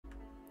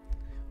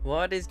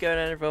What is going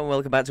on, everyone?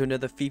 Welcome back to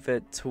another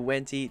FIFA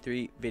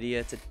 23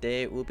 video.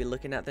 Today we'll be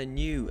looking at the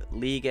new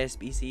League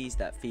SBCs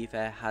that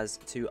FIFA has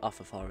to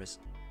offer for us.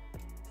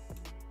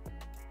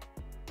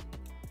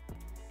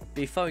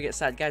 Before we get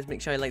started, guys,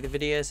 make sure you like the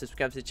video,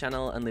 subscribe to the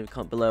channel, and leave a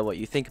comment below what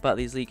you think about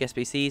these League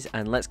SBCs,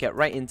 and let's get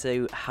right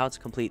into how to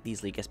complete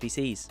these League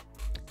SBCs.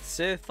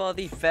 So for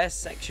the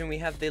first section, we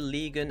have the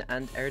Ligue 1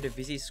 and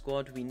Eredivisie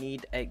squad. We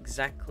need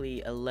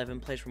exactly 11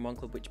 players from one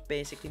club, which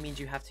basically means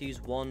you have to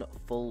use one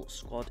full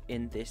squad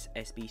in this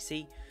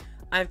SBC.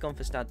 I've gone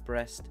for Stade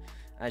Brest,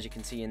 as you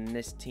can see in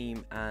this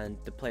team, and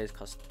the players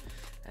cost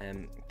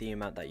the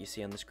amount that you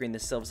see on the screen. The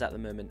silvers at the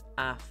moment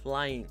are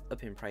flying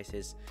up in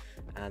prices,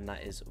 and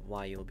that is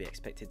why you'll be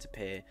expected to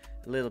pay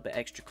a little bit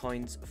extra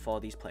coins for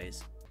these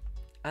players.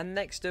 And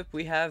next up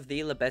we have the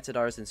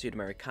Libertadores and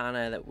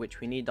Sudamericana, which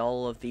we need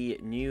all of the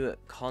new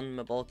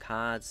CONMEBOL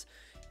cards.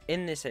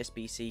 In this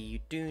SBC you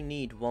do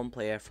need one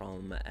player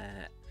from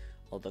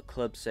other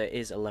clubs, so it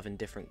is 11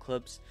 different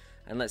clubs,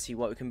 and let's see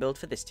what we can build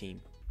for this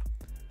team.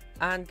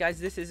 And guys,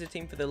 this is a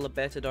team for the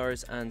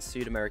Libertadores and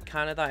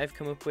Sudamericana that I've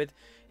come up with.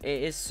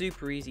 It is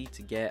super easy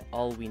to get.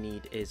 All we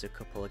need is a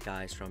couple of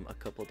guys from a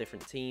couple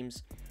different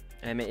teams.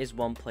 It is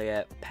one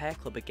player per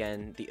club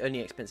again. The only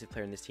expensive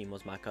player in this team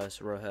was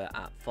Marcos Rojo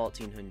at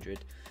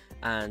 1400,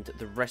 and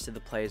the rest of the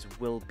players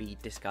will be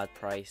discard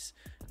price.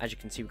 As you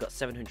can see, we've got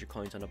 700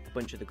 coins on a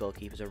bunch of the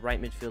goalkeepers, a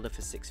right midfielder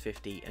for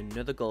 650,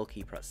 another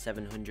goalkeeper at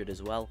 700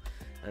 as well,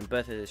 and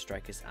both of the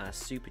strikers are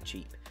super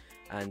cheap.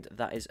 And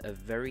that is a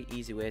very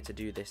easy way to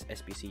do this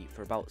SBC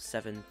for about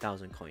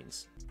 7,000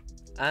 coins.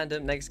 And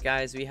up next,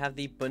 guys, we have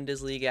the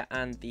Bundesliga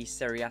and the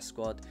Serie A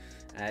squad.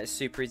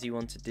 Super easy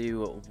one to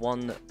do.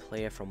 One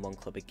player from one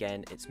club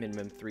again. It's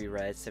minimum 3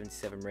 rares,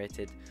 77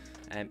 rated.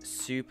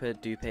 Super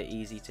duper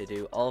easy to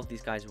do. All of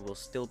these guys will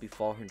still be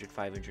 400,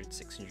 500,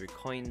 600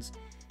 coins.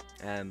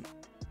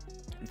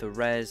 The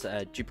rares,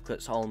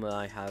 duplicates Olmo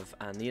I have,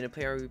 and the only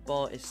player we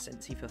bought is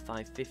Sensi for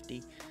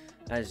 550.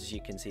 As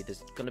you can see,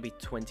 there's going to be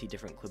 20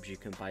 different clubs you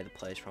can buy the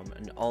players from,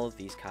 and all of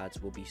these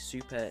cards will be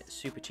super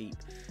cheap,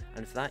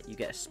 and for that you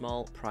get a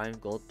small prime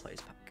gold players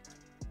pack.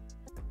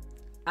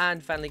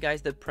 And finally,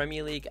 guys, the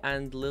Premier League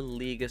and La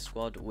Liga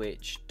squad,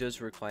 which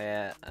does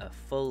require a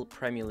full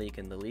Premier League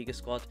and La Liga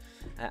squad.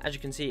 As you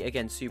can see,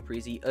 again, super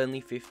easy,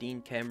 only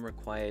 15 chem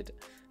required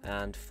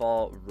and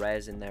 4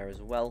 rares in there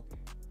as well.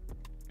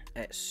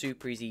 It's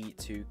super easy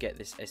to get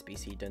this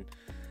SBC done.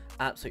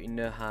 Absolutely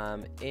no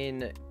harm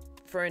in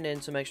throwing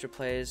in some extra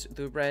players.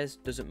 The rares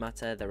doesn't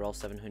matter, they're all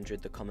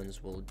 700. The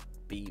commons will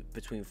be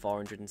between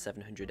 400 and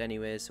 700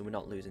 anyway, so we're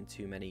not losing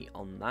too many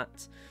on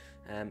that.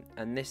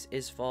 And this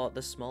is for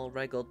the small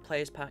rare gold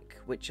players pack,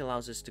 which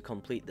allows us to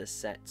complete the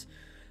set.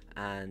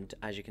 And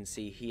as you can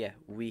see here,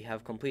 we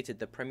have completed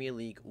the Premier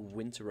League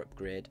winter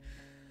upgrade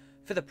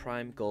for the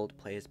prime gold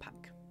players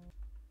pack.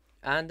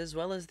 And as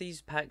well as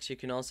these packs, you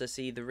can also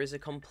see there is a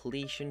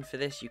completion for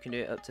this. You can do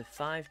it up to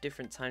 5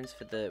 different times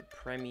for the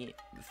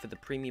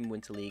Premium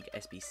Winter League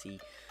SBC,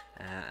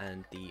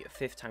 and the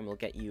 5th time will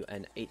get you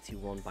an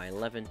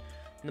 81/11.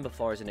 Number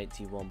 4 is an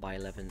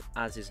 81/11,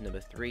 as is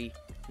number 3.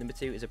 Number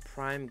 2 is a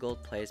prime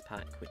gold players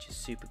pack, which is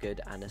super good,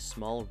 and a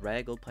small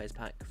rare gold players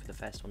pack for the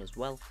first one as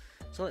well.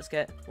 So let's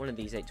get one of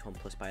these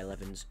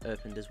 81+/11s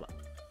opened as well.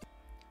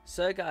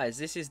 So guys,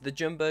 this is the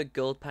jumbo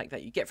gold pack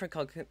that you get for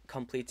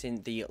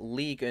completing the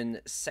Ligue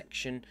 1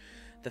 section.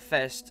 The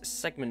first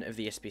segment of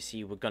the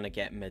SBC, we're going to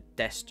get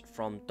Modeste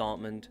from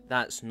Dortmund.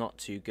 That's not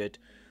too good,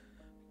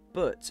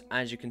 but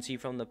as you can see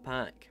from the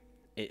pack,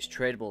 it's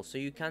tradable, so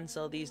you can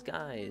sell these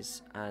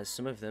guys, as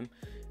some of them,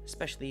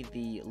 especially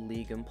the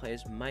Ligue 1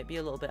 players, might be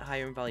a little bit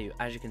higher in value.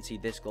 As you can see,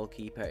 this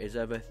goalkeeper is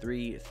over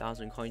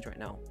 3,000 coins right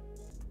now.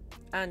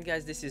 And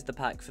guys, this is the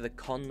pack for the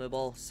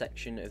CONMEBOL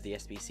section of the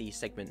SBC.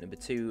 Segment number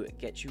 2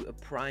 gets you a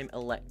prime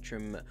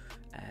Electrum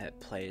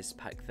players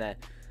pack there.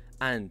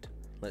 And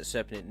let's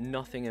open it.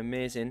 Nothing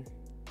amazing,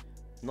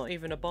 not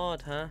even a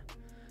board, huh?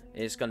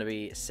 It's going to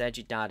be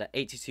Sergi Dada,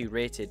 82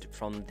 rated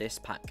from this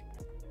pack.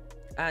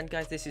 And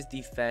guys, this is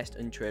the first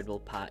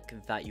untradeable pack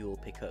that you will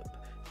pick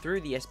up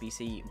through the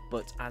SBC,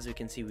 but as we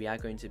can see, we are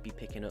going to be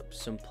picking up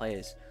some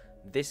players.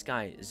 This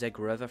guy,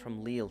 Zegrova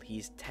from Lille,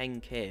 he's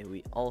 10k.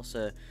 We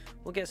also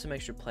will get some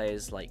extra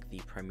players like the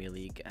Premier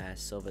League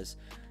silvers,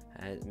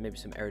 maybe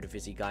some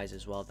Eredivisie guys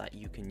as well that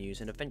you can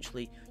use, and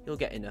eventually you'll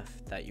get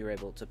enough that you're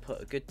able to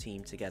put a good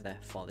team together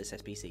for this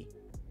SBC.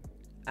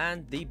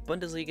 And the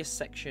Bundesliga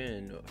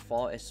section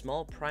for a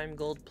small prime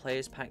gold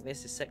players pack.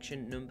 This is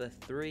section number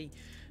 3,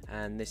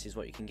 and this is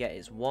what you can get.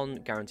 It's 1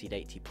 guaranteed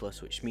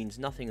 80+, which means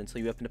nothing until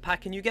you open a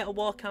pack and you get a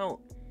walkout.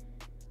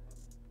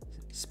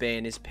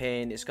 Spain is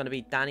paying. It's going to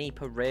be Danny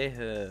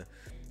Parejo,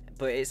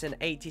 but it's an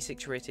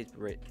 86 rated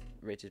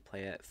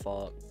player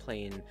for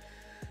playing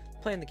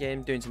the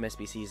game, doing some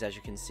SBCs. As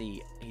you can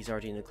see, he's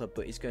already in the club,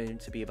 but he's going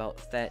to be about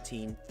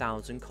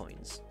 13,000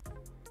 coins.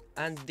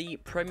 And the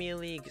Premier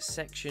League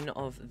section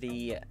of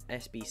the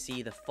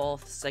SBC, the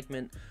 4th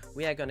segment,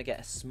 we are going to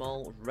get a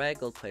small rare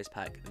gold players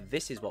pack.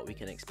 This is what we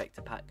can expect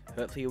to pack.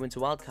 Hopefully a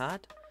winter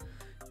wildcard.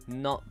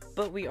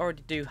 But we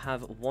already do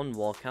have one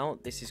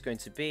walkout. This is going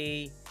to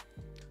be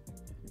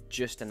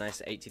just a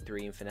nice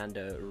 83 in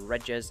Fernando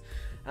Regis,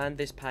 and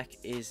this pack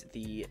is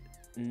the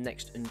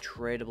next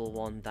untradeable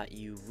one that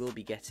you will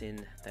be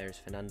getting. There's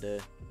Fernando.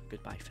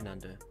 Goodbye,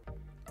 Fernando.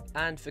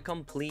 And for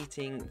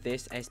completing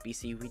this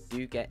SBC, we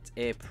do get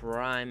a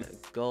prime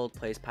gold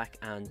players pack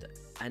and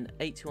an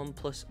 81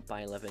 plus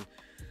by 11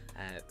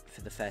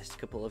 for the first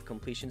couple of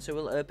completions. So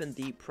we'll open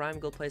the prime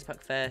gold players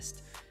pack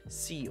first,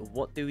 see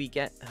what do we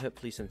get.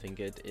 Hopefully something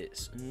good.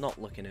 It's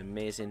not looking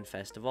amazing.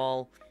 First of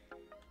all,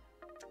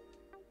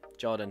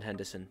 Jordan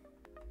Henderson.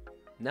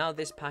 Now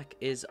this pack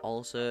is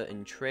also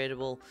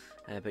untradeable,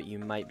 but you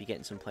might be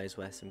getting some players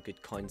worth some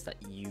good coins that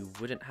you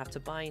wouldn't have to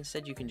buy.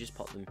 Instead, you can just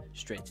pop them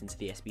straight into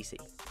the SBC.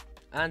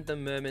 And the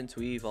moment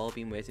we've all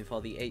been waiting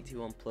for, the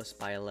 81 plus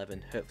by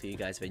 11. Hopefully you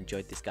guys have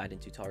enjoyed this guiding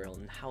tutorial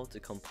on how to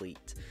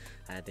complete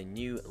the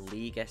new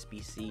League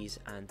SBCs,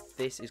 and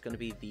this is going to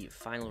be the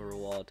final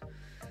reward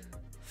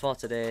for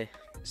today.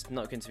 It's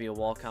not going to be a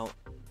walkout,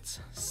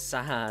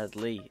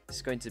 sadly.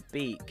 It's going to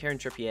be Kieran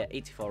Trippier,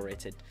 84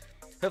 rated.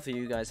 Hopefully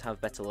you guys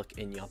have better luck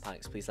in your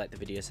packs. Please like the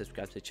video,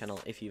 subscribe to the channel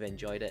if you've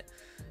enjoyed it.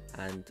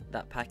 And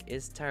that pack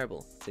is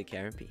terrible. Take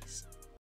care and peace.